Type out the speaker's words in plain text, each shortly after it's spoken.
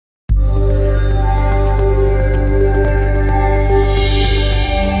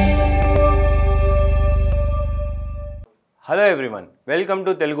everyone, welcome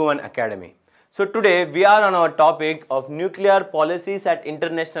to Telugu One Academy. So today we are on our topic of nuclear policies at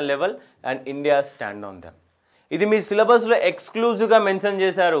international level and India's stand on them. ఇది మీ సిలబస్లో ఎక్స్క్లూజివ్గా mention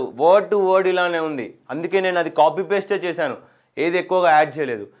చేశారు, word to word ఇలానే ఉంది, అందుకే నేను అది copy పేస్టే చేశాను, ఏది ఎక్కువగా యాడ్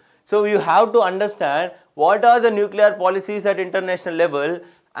చేయలేదు. So you have to understand what are the nuclear policies at international level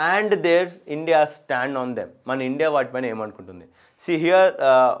and there India stand on them. మన ఇండియా వాటిపైన ఏమనుకుంటుంది. సి హియర్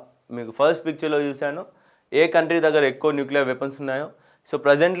మీకు ఫస్ట్ పిక్చర్లో చూశాను ఏ కంట్రీ దగ్గర ఎక్కువ న్యూక్లియర్ వెపన్స్ ఉన్నాయో. సో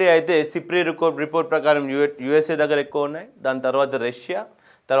ప్రజెంట్లీ అయితే సిప్రీ రిపోర్ట్ ప్రకారం యూఎస్ఏ దగ్గర ఎక్కువ ఉన్నాయి, దాని తర్వాత రష్యా,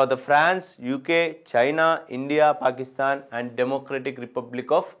 తర్వాత France, UK, China, India, Pakistan and democratic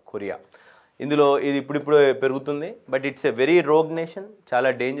republic of Korea. ఇందులో ఇది ఇప్పుడు పెరుగుతుంది, but it's a very rogue nation,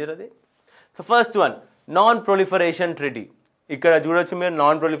 చాలా డేంజర్ అది. So first one, non-proliferation treaty. ఇక్కడ చూడొచ్చు మీరు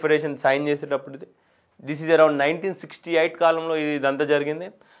నాన్ ప్రొలిఫరేషన్ సైన్ చేసేటప్పుడు దిస్ ఈజ్ అరౌండ్ 1968 కాలంలో ఇదంతా జరిగింది.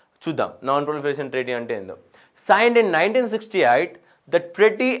 చూద్దాం నాన్-ప్రొలిఫరేషన్ ట్రీటీ అంటే ఏందో. Signed in 1968, the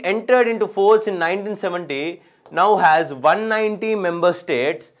treaty entered into force in 1970, now has 190 member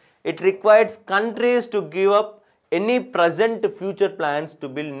states. It requires countries to give up any present future plans to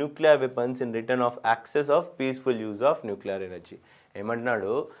build nuclear weapons in return of access of peaceful use of nuclear energy.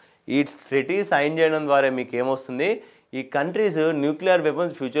 ఏమంటున్నాడు, ఈ treaty sign చేయడం ద్వారా మీకు ఏమొస్తుంది, ఈ countries nuclear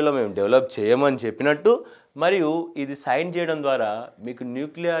weapons ఫ్యూచర్లో మేము develop చేయమని చెప్పినట్టు, మరియు ఇది సైన్ చేయడం ద్వారా మీకు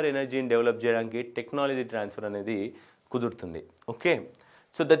న్యూక్లియర్ ఎనర్జీని డెవలప్ చేయడానికి టెక్నాలజీ ట్రాన్స్ఫర్ అనేది కుదురుతుంది. Okay,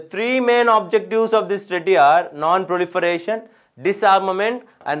 so the 3 main objectives of this treaty are non-proliferation, disarmament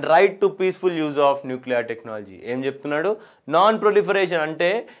and right to peaceful use of nuclear technology. ఏం చెప్తున్నాడు, నాన్ ప్రొలిఫరేషన్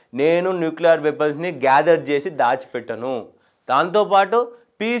అంటే నేను న్యూక్లియర్ వెపన్స్ని గ్యాదర్ చేసి దాచిపెట్టను, దాంతోపాటు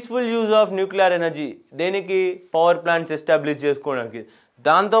peaceful use of nuclear energy, దేనికి పవర్ ప్లాంట్స్ ఎస్టాబ్లిష్ చేసుకోవడానికి,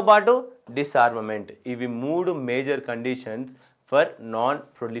 దాంతోపాటు డిస్ఆర్మమెంట్. ఇవి 3 major conditions for non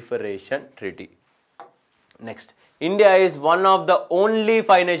proliferation treaty. Next, India is one of the only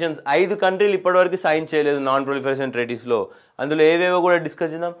 5 nations, 5 కంట్రీలు ఇప్పటివరకు సైన్ చేయలేదు నాన్ ప్రొలిఫరేషన్ ట్రీటీస్లో. అందులో ఏవేవో కూడా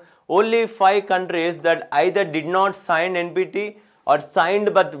డిస్కస్ చేద్దాం. Only 5 countries that either did not sign NPT or signed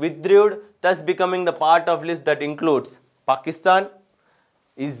but withdrew, thus becoming the part of list that includes Pakistan,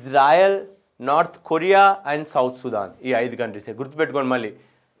 Israel, north Korea and south Sudan. ఈ 5 countries గుర్తుపెట్టుకోండి. మళ్ళీ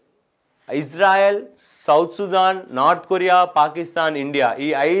Israel, south Sudan, north Korea, Pakistan, India, ఈ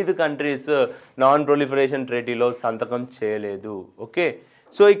 5 countries non proliferation ట్రీటీలో సంతకం చేయలేదు. Okay,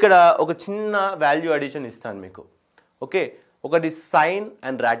 so ఇక్కడ ఒక చిన్న value addition ఇస్తాను మీకు. ఓకే, ఒకటి సైన్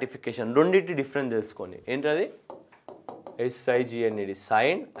అండ్ రాటిఫికేషన్, రెండింటి డిఫరెన్స్ తెలుసుకోండి. ఏంటది, SIGNED,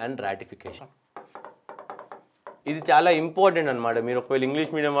 సైన్ అండ్ రాటిఫికేషన్. ఇది చాలా ఇంపార్టెంట్ అనమాట. మీరు ఒకవేళ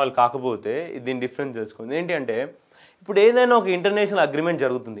ఇంగ్లీష్ మీడియం వాళ్ళు కాకపోతే దీని డిఫరెన్స్ తెలుసుకోండి. ఏంటి అంటే, ఇప్పుడు ఏదైనా ఒక ఇంటర్నేషనల్ అగ్రిమెంట్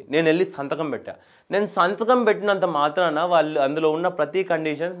జరుగుతుంది, నేను వెళ్ళి సంతకం పెట్టా, నేను సంతకం పెట్టినంత మాత్రాన వాళ్ళు అందులో ఉన్న ప్రతి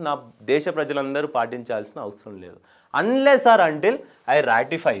కండిషన్స్ నా దేశ ప్రజలందరూ పాటించాల్సిన అవసరం లేదు, unless are until I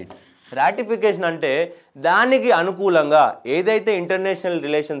ratified. Ratification అంటే దానికి అనుకూలంగా ఏదైతే ఇంటర్నేషనల్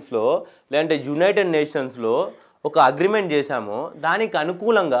రిలేషన్స్లో లేదంటే యునైటెడ్ నేషన్స్లో ఒక అగ్రిమెంట్ చేశామో దానికి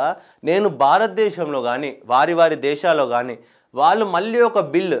అనుకూలంగా నేను భారతదేశంలో కానీ వారి దేశాల్లో కానీ వాళ్ళు మళ్ళీ ఒక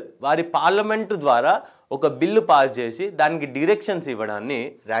బిల్ వారి పార్లమెంటు ద్వారా ఒక బిల్లు పాస్ చేసి దానికి డైరెక్షన్స్ ఇవ్వడాన్ని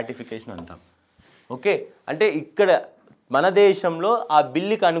రాటిఫికేషన్ అంటాం. ఓకే, అంటే ఇక్కడ మన దేశంలో ఆ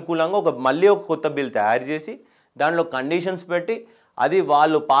బిల్లుకి అనుకూలంగా మళ్ళీ ఒక కొత్త బిల్ తయారు చేసి దానిలో కండిషన్స్ పెట్టి అది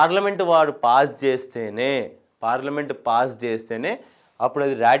వాళ్ళు పార్లమెంటు వారు పాస్ చేస్తేనే అప్పుడు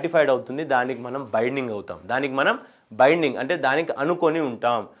అది రాటిఫైడ్ అవుతుంది, దానికి మనం బైండింగ్ అవుతాం. అంటే దానికి అనుకొని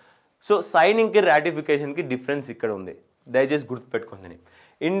ఉంటాం. సో సైనింగ్కి రాటిఫికేషన్కి డిఫరెన్స్ ఇక్కడ ఉంది, దయచేసి గుర్తుపెట్టుకుందని.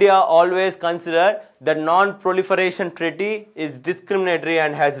 India always consider the non proliferation treaty is discriminatory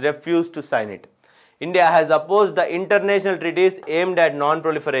and has refused to sign it. India has opposed the international treaties aimed at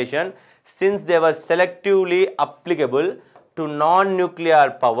non-proliferation since they were selectively applicable to non-nuclear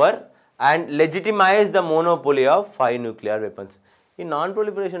power and legitimize the monopoly of 5 nuclear weapons. ఈ non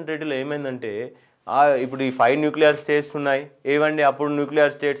proliferation ట్రీటీలో ఏమైందంటే, ఇప్పుడు ఈ 5 nuclear states ఉన్నాయి. ఏవండి అప్పుడు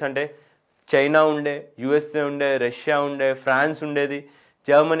nuclear states అంటే China ఉండే, USA ఉండే, రష్యా ఉండే, ఫ్రాన్స్ ఉండేది,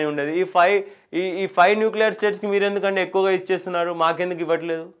 జర్మనీ ఉండేది. ఈ 5 న్యూక్లియర్ స్టేట్స్కి మీరు ఎందుకంటే ఎక్కువగా ఇచ్చేస్తున్నారు, మాకెందుకు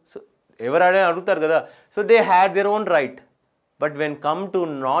ఇవ్వట్లేదు, సో ఎవరైనా అడుగుతారు కదా. So they had their own right. But when come to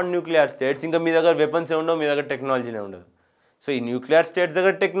non nuclear states, ఇంకా మీ దగ్గర వెపన్స్ ఉండవు, మీ దగ్గర టెక్నాలజీనే ఉండదు. సో ఈ న్యూక్లియర్ స్టేట్స్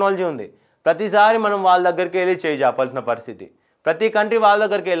దగ్గర టెక్నాలజీ ఉంది, ప్రతిసారి మనం వాళ్ళ దగ్గరికి వెళ్ళి చేయి చాపాల్సిన పరిస్థితి. ప్రతి కంట్రీ వాళ్ళ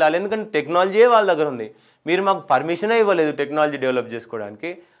దగ్గరికి వెళ్ళాలి, ఎందుకంటే టెక్నాలజీయే వాళ్ళ దగ్గర ఉంది, మీరు మాకు పర్మిషనే ఇవ్వలేదు టెక్నాలజీ డెవలప్ చేసుకోవడానికి,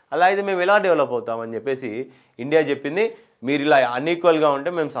 అలా అయితే మేము ఎలా డెవలప్ అవుతామని చెప్పేసి ఇండియా చెప్పింది, మీరు ఇలా అన్ఈక్వల్గా ఉంటే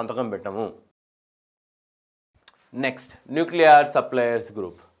మేము సంతకం పెట్టము. Next, nuclear suppliers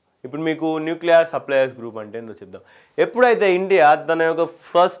group. ఇప్పుడు మీకు న్యూక్లియర్ సప్లయర్స్ గ్రూప్ అంటే ఏందో చెప్దాం. ఎప్పుడైతే ఇండియా తన యొక్క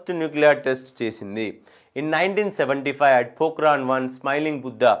ఫస్ట్ న్యూక్లియర్ టెస్ట్ చేసింది in 1975 at Pokhran 1 smiling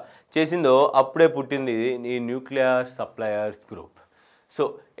Buddha చేసిందో అప్పుడే పుట్టింది ఈ nuclear suppliers group. So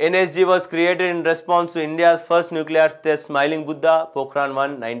NSG was created in response to India's first nuclear test Smiling Buddha, Pokhran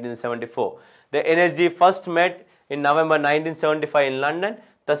 1, 1974. The NSG first met in November 1975 in London,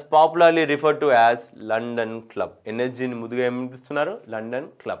 thus popularly referred to as London Club. NSG ni muduga em pistunaru London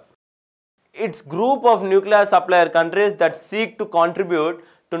Club. It's group of nuclear supplier countries that seek to contribute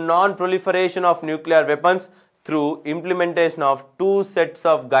to non-proliferation of nuclear weapons through implementation of 2 sets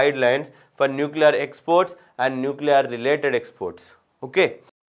of guidelines for nuclear exports and nuclear related exports. Okay.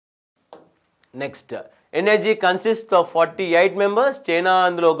 Next, NSG consists of 48 members. China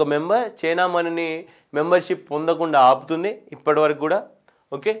అందులో ఒక member. China మనని membership పొందకుండా ఆపుతుంది ఇప్పటివరకు కూడా.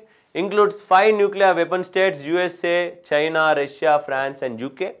 Okay. Includes 5 nuclear weapon states: USA, China, Russia, France and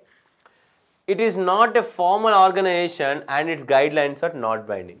UK. It is not a formal organization and its guidelines are not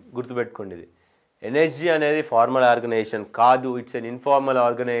binding. గుర్తుపెట్టుకోండి ఇది. NSG అనేది ఫార్మల్ ఆర్గనైజేషన్ కాదు. It's an informal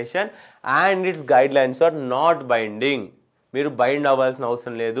organisation and it's guidelines are not binding. మీరు bind అవ్వాల్సిన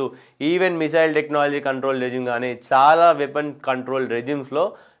అవసరం లేదు. Even missile technology control regime కానీ చాలా వెపన్ కంట్రోల్ రెజిమ్స్లో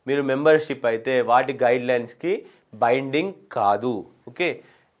మీరు మెంబర్షిప్ అయితే వాటి గైడ్లైన్స్కి బైండింగ్ కాదు. Okay.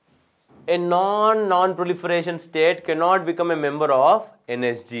 A non-proliferation state cannot become a member of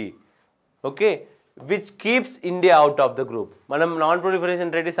NSG. Okay, which keeps India out of the group. మనం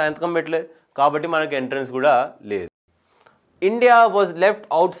నాన్-ప్రొలిఫరేషన్ ట్రీటీ సంతకం పెట్టలేదు కాబట్టి మనకు ఎంట్రన్స్ కూడా లేదు. India was left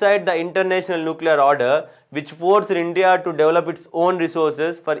outside the international nuclear order, which forced India to develop its own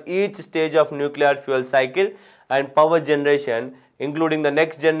resources for each stage of nuclear fuel cycle and power generation, including the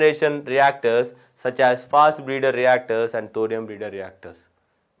next generation reactors such as fast breeder reactors and thorium breeder reactors.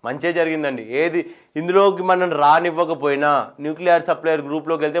 మంచిగా జరిగిందండి. ఏది ఇందులోకి మనం రానివ్వకపోయినా nuclear supplier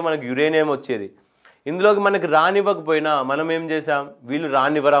గ్రూప్లోకి వెళ్తే మనకు uranium వచ్చేది. ఇందులోకి మనకు రానివ్వకపోయినా మనం ఏం చేసాం, వీళ్ళు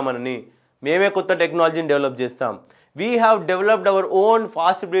రానివ్వరా మనని, మేమే కొత్త టెక్నాలజీని డెవలప్ చేస్తాం. We have developed our own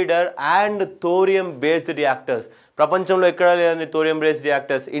fast breeder and thorium based reactors. ప్రపంచంలో ఎక్కడ లేని thorium based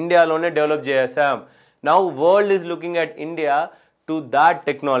reactors ఇండియాలోనే డెవలప్ చేసాం. Now world is looking at India to that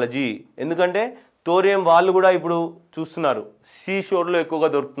technology. ఎందుకంటే థోరియం వాళ్ళు కూడా ఇప్పుడు చూస్తున్నారు సీ షోర్లో ఎక్కువగా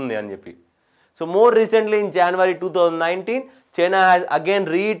దొరుకుతుంది అని చెప్పి. So more recently in January 2019, China has again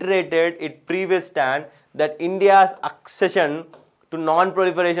reiterated its previous stand that India's accession to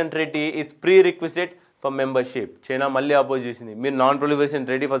Non-Proliferation Treaty is prerequisite for membership. China మళ్ళీ అపోజ్ చేసింది, మీరు Non-Proliferation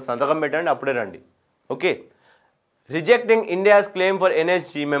Treaty ఫస్ట్ సంతకం పెట్టండి అప్పుడే రండి. Okay. Rejecting India's claim for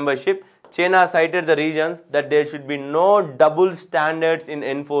NSG membership, China cited the reasons that there should be no double standards in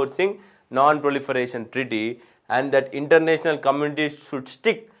enforcing Non-Proliferation Treaty and that international communities should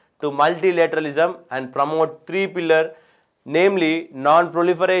stick to multilateralism and promote 3 pillars, namely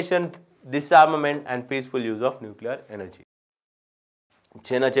non-proliferation, disarmament and peaceful use of nuclear energy.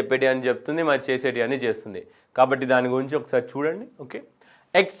 China చెప్పేటి అని చెప్తుంది, మరి చేసేటి అని చేస్తుంది. కాబట్టి దాని గురించి ఒకసారి చూడండి. Okay.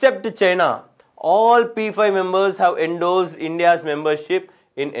 Except China, all P5 members have endorsed India's membership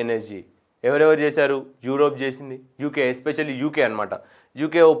in energy. ఎవరెవరు చేశారు? యూరోప్ చేసింది, యూకే, ఎస్పెషల్లీ యూకే అనమాట.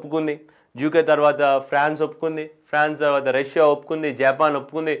 యూకే ఒప్పుకుంది, యూకే తర్వాత ఫ్రాన్స్ ఒప్పుకుంది, ఫ్రాన్స్ తర్వాత రష్యా ఒప్పుకుంది, జపాన్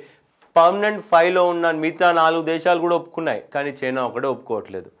ఒప్పుకుంది. పర్మనెంట్ 5లో ఉన్న మిగతా 4 దేశాలు కూడా ఒప్పుకున్నాయి, కానీ చైనా ఒకటే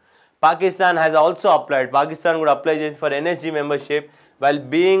ఒప్పుకోవట్లేదు. Pakistan has also applied, Pakistan కూడా అప్లై చేసి for energy membership while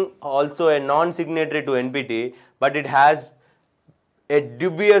being also a non-signatory to NPT, but it has a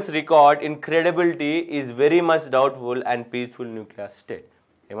dubious record in credibility, is very much doubtful and peaceful nuclear state.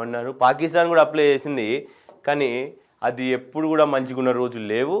 ఏమన్నారు? పాకిస్తాన్ కూడా apply చేసింది, కానీ అది ఎప్పుడు కూడా మంచిగున్న రోజులు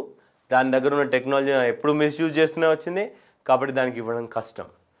లేవు. దాని దగ్గర ఉన్న టెక్నాలజీ ఎప్పుడు మిస్యూజ్ చేస్తూనే వచ్చింది, కాబట్టి దానికి ఇవ్వడం కష్టం.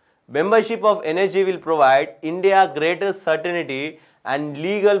 Membership of energy will provide India greater certainty and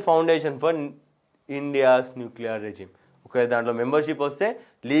legal foundation for India's nuclear regime. ఒకవేళ దాంట్లో మెంబర్షిప్ వస్తే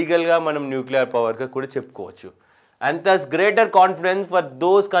లీగల్గా మనం న్యూక్లియర్ పవర్గా కూడా చెప్పుకోవచ్చు. And thus greater confidence for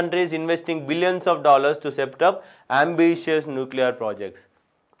those countries investing billions of dollars to set up ambitious nuclear projects.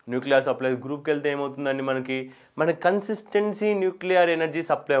 Nuclear supply గ్రూప్కి వెళ్తే ఏమవుతుందండి, మనకి కన్సిస్టెన్సీ న్యూక్లియర్ ఎనర్జీ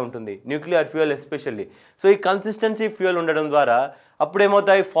సప్లై ఉంటుంది, న్యూక్లియర్ ఫ్యూయల్ ఎస్పెషల్లీ. సో ఈ కన్సిస్టెన్సీ ఫ్యూయల్ ఉండడం ద్వారా అప్పుడు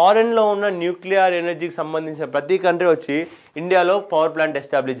ఏమవుతాయి, ఫారెన్లో ఉన్న న్యూక్లియర్ ఎనర్జీకి సంబంధించిన ప్రతి కంట్రీ వచ్చి ఇండియాలో పవర్ ప్లాంట్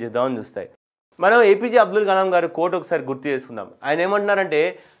ఎస్టాబ్లిష్ చేద్దామని చూస్తాయి. మనం ఏపీజే అబ్దుల్ కలాం గారి కోట్ ఒకసారి గుర్తు చేసుకుందాం. ఆయన ఏమంటున్నారంటే,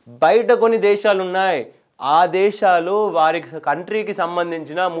 బయట కొన్ని దేశాలు ఉన్నాయి, ఆ దేశాలు వారి కంట్రీకి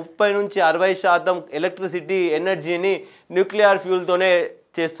సంబంధించిన 30 నుంచి 60% ఎలక్ట్రిసిటీ ఎనర్జీని న్యూక్లియర్ ఫ్యూల్తోనే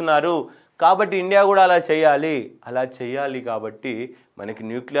చేస్తున్నారు, కాబట్టి ఇండియా కూడా అలా చేయాలి కాబట్టి మనకి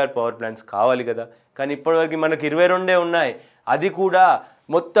న్యూక్లియర్ పవర్ ప్లాంట్స్ కావాలి కదా. కానీ ఇప్పటివరకు మనకి 22 ఉన్నాయి, అది కూడా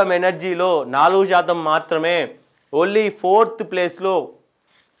మొత్తం ఎనర్జీలో 4% మాత్రమే. ఓన్లీ 4th ప్లేస్లో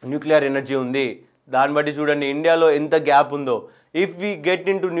న్యూక్లియర్ ఎనర్జీ ఉంది. దాన్ని బట్టి చూడండి ఇండియాలో ఎంత గ్యాప్ ఉందో. If we get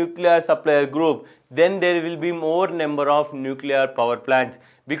in to nuclear supplier group then there will be more number of nuclear power plants.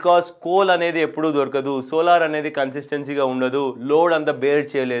 Because coal అనేది ఎప్పుడూ దొరకదు, సోలార్ అనేది కన్సిస్టెన్సీగా ఉండదు, లోడ్ అంతా బేర్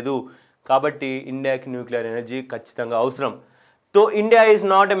చేయలేదు. కాబట్టి ఇండియాకి న్యూక్లియర్ ఎనర్జీ ఖచ్చితంగా అవసరం. So India is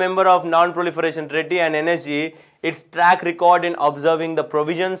not a member of Non-Proliferation Treaty and energy, its track record in observing the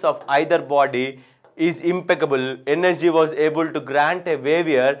provisions of either body is impeccable. Energy was able to grant a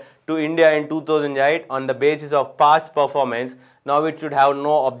waiver to India in 2008 on the basis of past performance. Now it should have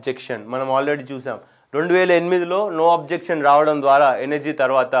no objection. మనం already చూసాం 2008లో no objection రావడం ద్వారా energy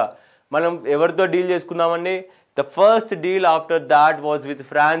తర్వాత మనం ఎవరితో deal చేసుకున్నామండి. The first deal after that was with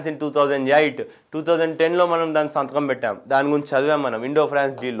France in 2008. 2010లో మనం దాని సంతకం పెట్టాం, దాని గురించి చదివాం మనం ఇండో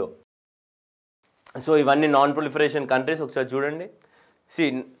ఫ్రాన్స్ డీల్లో. సో ఇవన్నీ నాన్ ప్రొలిఫరేషన్ కంట్రీస్. ఒకసారి చూడండి. See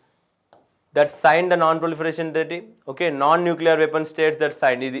that sign the non proliferation treaty. Okay, non nuclear weapon states that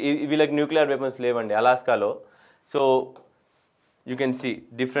sign. ఇది వీళ్ళకి న్యూక్లియర్ వెపన్స్ లేవండి అలాస్కాలో. So you can see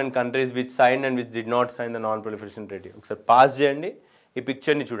different countries which sign and which did not sign the non proliferation treaty. ఒకసారి pass చేయండి, ఈ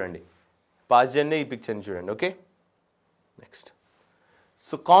పిక్చర్ని చూడండి. Pass చేయండి, ఈ పిక్చర్ని చూడండి. Okay, next.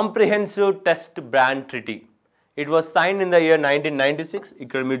 So comprehensive test ban treaty. It was sign in the year 1996.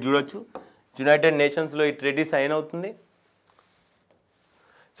 ఇక్కడ మీరు చూడొచ్చు యునైటెడ్ నేషన్స్లో ఈ ట్రీటీ సైన్ అవుతుంది.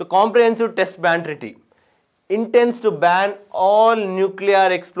 So comprehensive test ban treaty intense to ban all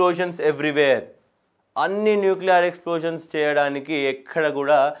nuclear explosions everywhere. అన్ని న్యూక్లియర్ ఎక్స్ప్లోజన్స్ చేయడానికి ఎక్కడ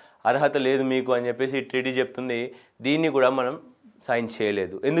కూడా అర్హత లేదు మీకు అని చెప్పేసి ఈ ట్రీటీ చెప్తుంది. దీన్ని కూడా మనం సైన్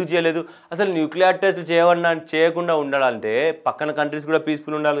చేయలేదు. ఎందుకు చేయలేదు? అసలు న్యూక్లియర్ టెస్ట్ చేయకుండా ఉండాలంటే పక్కన కంట్రీస్ కూడా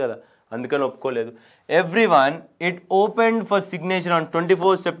పీస్ఫుల్ ఉండాలి కదా, అందుకని ఒప్పుకోలేదు. Everyone it opened for signature on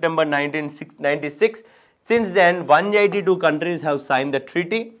 24 September 1996. Since then 182 countries have signed the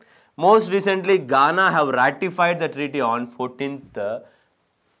treaty. Most recently Ghana have ratified the treaty on 14th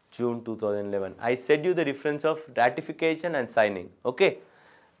June 2011. I said you the difference of ratification and signing. Okay,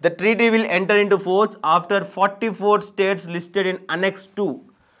 the treaty will enter into force after 44 states listed in Annex 2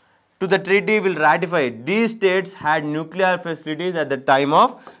 to the treaty will ratify it. These states had nuclear facilities at the time of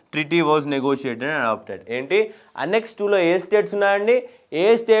treaty was negotiated and adopted. ఏంటి Annex 2లో ఏ states ఉన్నాయండి? ఏ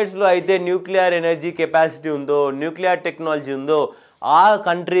స్టేట్స్లో అయితే nuclear energy capacity ఉందో, nuclear technology ఉందో ఆ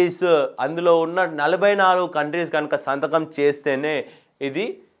countries, అందులో ఉన్న 44 కంట్రీస్ కనుక సంతకం చేస్తేనే ఇది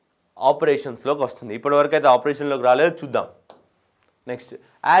ఆపరేషన్స్లోకి వస్తుంది. ఇప్పటివరకు అయితే ఆపరేషన్లోకి రాలేదు, చూద్దాం. Next,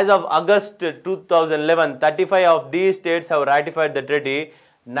 as of August 2011, 35 of these states have ratified the treaty.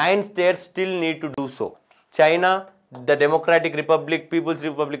 9 states still need to do so. China, the Democratic Republic, People's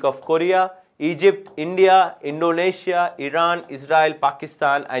Republic of Korea, Egypt, India, Indonesia, Iran, Israel,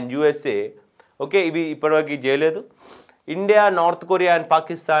 Pakistan and USA. Okay, ఇవి ఇప్పటివరకు చేయలేదు. India, North Korea and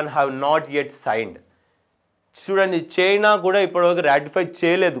Pakistan have not yet signed. చూడండి, China కూడా ఇప్పటివరకు ratify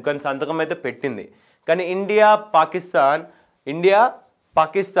చేయలేదు కానీ సంతకం అయితే పెట్టింది. కానీ India,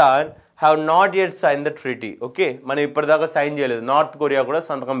 Pakistan have not yet sign the treaty. Okay, మనం ఇప్పటిదాకా సైన్ చేయలేదు. నార్త్ కొరియా కూడా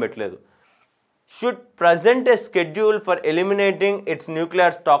సంతకం పెట్టలేదు. Should present a schedule for eliminating it's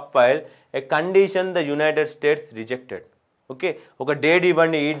nuclear stock pile, a condition the United states rejected. Okay, ఒక డేట్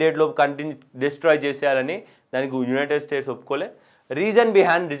ఇవ్వండి, ఈ డేట్లో డిస్ట్రాయ్ చేసేయాలని, దానికి United states ఒప్పుకోలే. Reason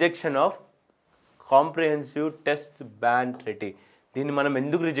behind rejection of comprehensive test ban treaty. దీన్ని మనం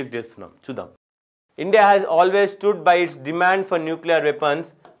ఎందుకు రిజెక్ట్ చేస్తున్నాం చూద్దాం. India has always stood by its demand for nuclear weapons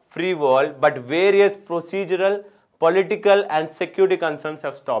free world, but various procedural, political and security concerns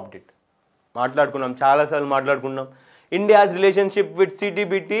have stopped it. మాట్లాడుకున్నాం, చాలాసార్లు మాట్లాడుకున్నాం. India's relationship with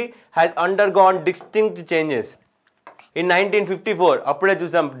CTBT has undergone distinct changes. In 1954 అప్పుడే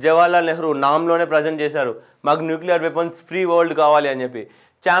చూసాం, Jawaharlal Nehru నామ్లోనే present చేశారు, మాకు nuclear weapons free world కావాలి అని చెప్పి.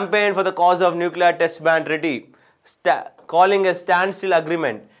 Championed for the cause of nuclear test ban treaty, calling a standstill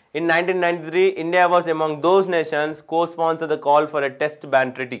agreement. In 1993, India was among those nations co-sponsored the call for a test ban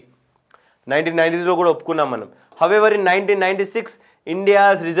treaty. 1993లో కూడా ఒప్పుకున్నాం మనం. However, in 1996,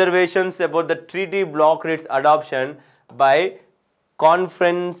 India's reservations about the treaty blocked its adoption by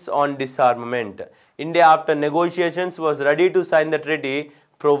Conference on Disarmament. India, after negotiations, was ready to sign the treaty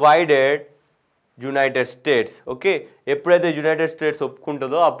provided United States. Okay, ఎప్పుడైతే United states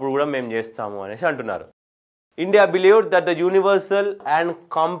ఒప్పుకుంటుందో అప్పుడు కూడా మేము చేస్తాము అనేసి అంటున్నారు. India believed that the universal and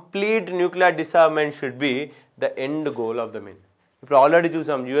complete nuclear disarmament should be the end goal of the men. ఇప్పుడు already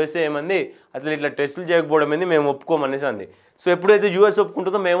చూసాం, USA ఏమంది, అట్లా ఇట్లా టెస్టులు చేయకపోవడం ఏంది, మేము ఒప్పుకోమనేసి అంది. సో ఎప్పుడైతే యూఎస్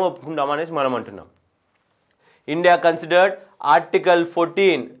ఒప్పుకుంటుందో మేము ఒప్పుకుంటాం అనేసి మనం అంటున్నాం. India considered Article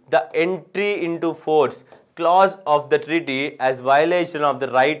 14, the entry into force clause of the treaty, as violation of the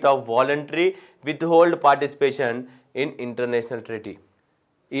right of voluntary withhold participation in international treaty.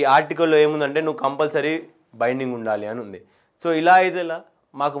 ఈ ఆర్టికల్లో ఏముందంటే నువ్వు కంపల్సరీ బైండింగ్ ఉండాలి అని ఉంది. సో ఇలా అయితే ఇలా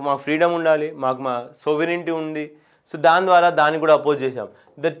మా ఫ్రీడమ్ ఉండాలి, మాకు మా సోవరెనిటీ ఉంది. సో దాని ద్వారా దాన్ని కూడా అపోజ్ చేశాం.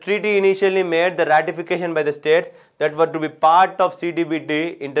 The treaty initially made the ratification by the states that were to be part of CTBT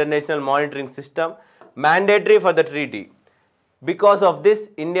international monitoring system mandatory for the treaty. Because of this,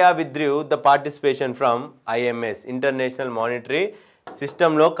 India withdrew the participation from IMS, International Monetary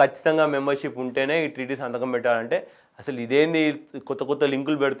Systemలో ఖచ్చితంగా membership ఉంటేనే ఈ treaty సంతకం పెట్టాలంటే అసలు ఇదేంది కొత్త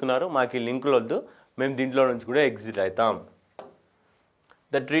లింకులు పెడుతున్నారు, మాకు ఈ లింకులు వద్దు, మేము దీంట్లో నుంచి కూడా ఎగ్జిట్ అవుతాం.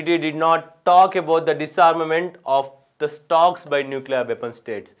 The treaty did not talk about the disarmament of the stocks by nuclear weapon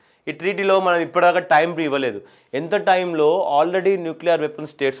states. ఈ ట్రీటీలో మనం ఇప్పటిదాకా టైం ఇవ్వలేదు. ఎంత టైంలో ఆల్రెడీ న్యూక్లియర్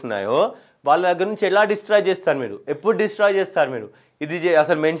వెపన్ స్టేట్స్ ఉన్నాయో వాళ్ళ దగ్గర నుంచి ఎలా డిస్ట్రాయ్ చేస్తారు మీరు, ఎప్పుడు డిస్ట్రాయ్ చేస్తారు మీరు, ఇది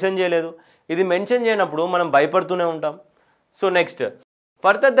అసలు మెన్షన్ చేయలేదు. ఇది మెన్షన్ చేయనప్పుడు మనం భయపడుతూనే ఉంటాం. So next,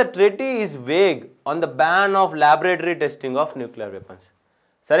 further the treaty is vague on the ban of laboratory testing of nuclear weapons.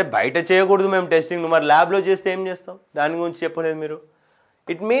 సరే బయట చేయకూడదు మేము టెస్టింగ్, మరి ల్యాబ్లో చేస్తే ఏం చేస్తాం, దాని గురించి చెప్పలేదు మీరు.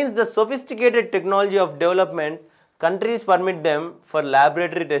 It means the sophisticated technology of development countries permit them for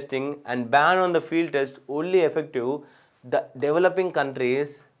laboratory testing and ban on the field test only effective the developing countries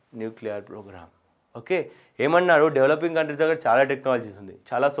nuclear program. Okay, ఏమన్నారు, డెవలపింగ్ కంట్రీస్ దగ్గర చాలా టెక్నాలజీస్ ఉంది,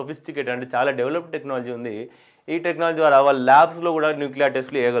 చాలా సొఫిస్టికేటెడ్ అంటే చాలా developed technology ఉంది. ఈ technology ద్వారా వాళ్ళ ల్యాబ్స్లో కూడా న్యూక్లియర్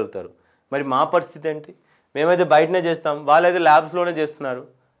టెస్ట్లు వేయగలుగుతారు. మరి మా పరిస్థితి ఏంటి, మేమైతే బయటనే చేస్తాం, వాళ్ళైతే ల్యాబ్స్లోనే చేస్తున్నారు,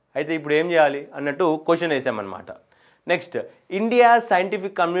 అయితే ఇప్పుడు ఏం చేయాలి అన్నట్టు question వేసామన్నమాట. Next, India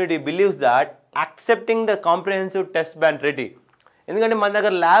scientific community believes that accepting the comprehensive test ban treaty. ఎందుకంటే మన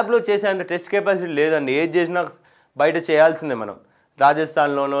దగ్గర ల్యాబ్లో చేసేంత టెస్ట్ కెపాసిటీ లేదండి, ఏది చేసినా బయట చేయాల్సిందే. మనం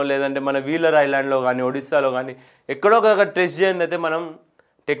రాజస్థాన్లోనో లేదంటే మన వీలర్ ఐలాండ్లో కానీ ఒడిస్సాలో కానీ ఎక్కడో ఒక టెస్ట్ చేయండి అయితే మనం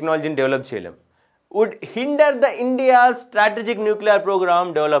టెక్నాలజీని డెవలప్ చేయలేం. Would hinder the India strategic nuclear programme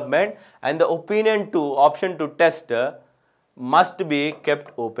development and the option to test must be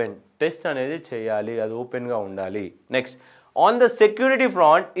kept open. Test అనేది చేయాలి, అది ఓపెన్గా ఉండాలి. Next, on the security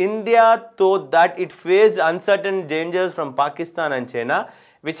front, India thought that it faced uncertain dangers from Pakistan and China,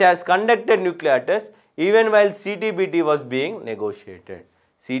 which has conducted nuclear tests even while CTBT was being negotiated.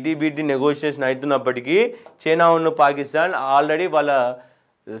 CTBT negotiation అవుతున్నప్పటికీ China ఉన్న Pakistan already వాళ్ళ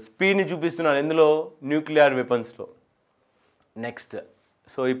స్పీడ్ని చూపిస్తున్నారు ఎందులో, nuclear వెపన్స్లో. Next,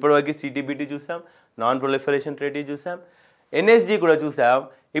 so ఇప్పటివరకు CTBT చూసాం, Non-Proliferation Treaty చూసాం, NSG కూడా చూసాం.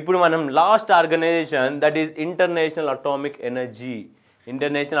 ఇప్పుడు మనం last organisation that is international atomic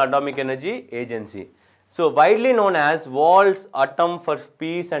energy agency. So widely known as world's atom for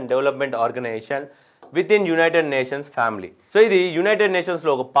piece and development organisation with in United nations family. So ఇది United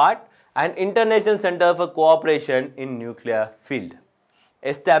నేషన్స్లో ఒక part and international centre for cooperation in nuclear field.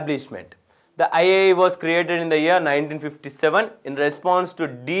 Establishment. The IAEA was created in the year 1957 in response to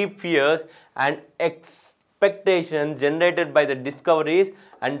deep fears and expectations generated by the discoveries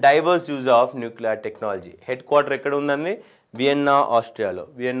and diverse use of nuclear technology. Head quarter ఎక్కడ ఉందండి, Vienna ఆస్ట్రియాలో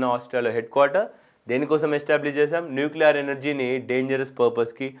head quarter. దేనికోసం establish చేసాం, nuclear ఎనర్జీని dangerous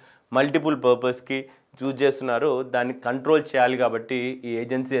పర్పస్కి multiple పర్పస్కి use చేస్తున్నారు, దాన్ని control చేయాలి కాబట్టి ఈ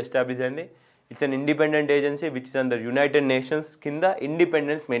ఏజెన్సీ ఎస్టాబ్లిష్ అయింది. It's an independent agency which is under United nations కింద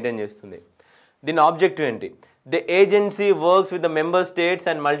ఇండిపెండెన్స్ మెయింటైన్ చేస్తుంది. దీని ఆబ్జెక్టివ్ ఏంటి, the agency works with the member states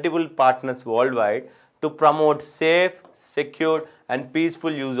and multiple partners world wide to promote safe, secured and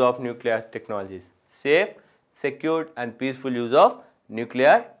peaceful use of nuclear technologies. Safe, secured and peaceful use of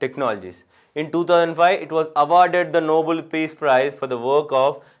nuclear technologies. In 2005, it was awarded the Nobel Peace Prize for the work of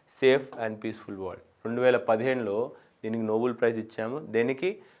safe and peaceful world. 2015లో దీనికి Nobel prize ఇచ్చాము.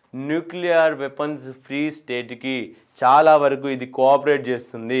 దేనికి, nuclear weapons free స్టేట్కి చాలా వరకు ఇది cooperate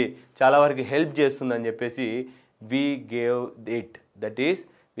చేస్తుంది, చాలా వరకు హెల్ప్ చేస్తుంది అని చెప్పేసి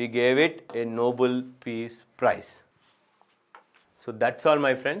we gave it a Nobel Peace Prize. So that's all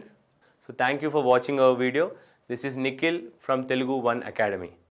my friends. So thank you for watching our video. This is Nikhil from Telugu One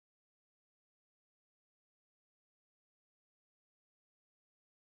Academy.